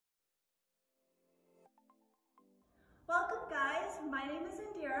my name is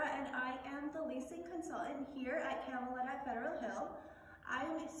Indira and I am the leasing consultant here at Camelot at Federal Hill. I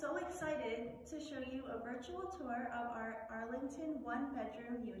am so excited to show you a virtual tour of our Arlington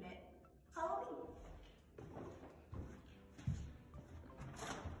one-bedroom unit. Follow me.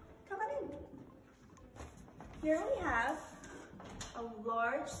 Come on in. Here we have a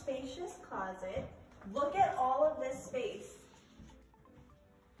large, spacious closet. Look at all of this space.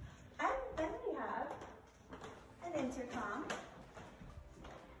 And then we have an intercom.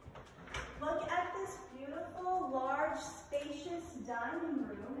 Look at this beautiful, large, spacious dining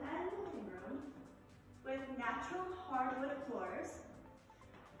room and living room with natural hardwood floors,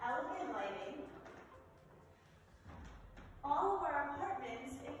 elegant lighting. All of our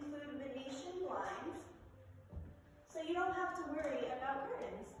apartments include Venetian blinds, so you don't have to worry about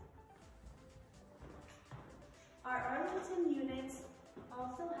curtains. Our Arlington units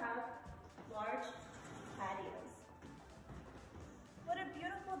also have large patios. What a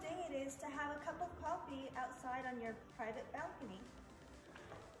beautiful day it is to have a cup of coffee outside on your private balcony.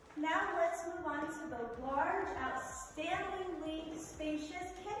 Now let's move on to the large, outstandingly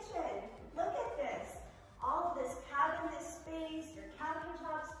spacious kitchen. Look at this. All of this cabinet space, your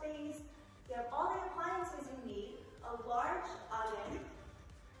countertop space. You have all the appliances you need, a large oven,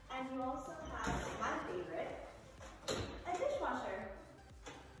 and you also have, my favorite, a dishwasher.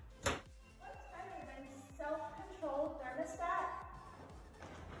 What's better than self-controlled thermostat?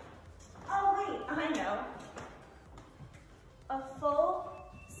 Oh wait, I know. A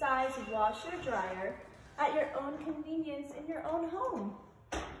full-size washer dryer at your own convenience in your own home.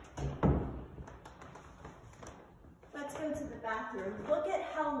 Let's go to the bathroom. Look at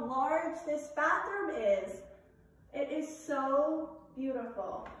how large this bathroom is. It is so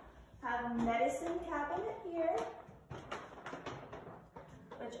beautiful. Have a medicine cabinet here,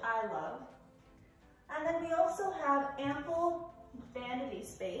 which I love. And then we also have ample vanity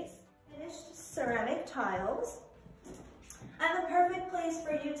space, finished ceramic tiles, and the perfect place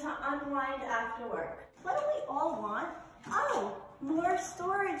for you to unwind after work. What do we all want? Oh, more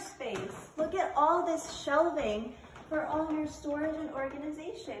storage space. Look at all this shelving for all your storage and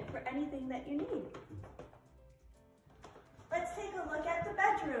organization for anything that you need. Let's take a look at the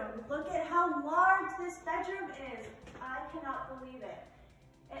bedroom. Look at how large this bedroom is. I cannot believe it.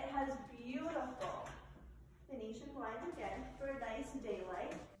 It has beautiful Venetian blinds again for a nice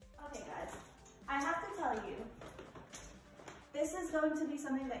daylight. Okay guys, I have to tell you, this is going to be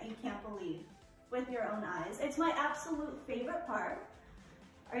something that you can't believe with your own eyes. It's my absolute favorite part.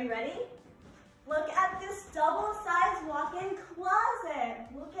 Are you ready? Look at this double-sized walk-in closet.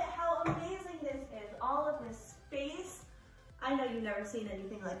 Look at how amazing this is. All of this space. I know you've never seen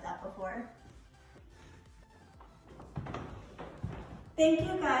anything like that before. Thank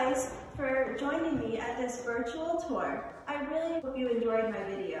you guys for joining me at this virtual tour. I really hope you enjoyed my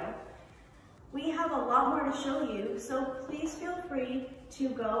video. We have a lot more to show you, so please feel free to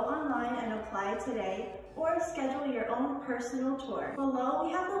go online and apply today or schedule your own personal tour. Below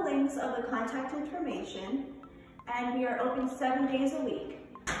we have the links of the contact information, and we are open 7 days a week.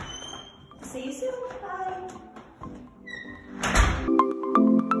 See you soon, bye.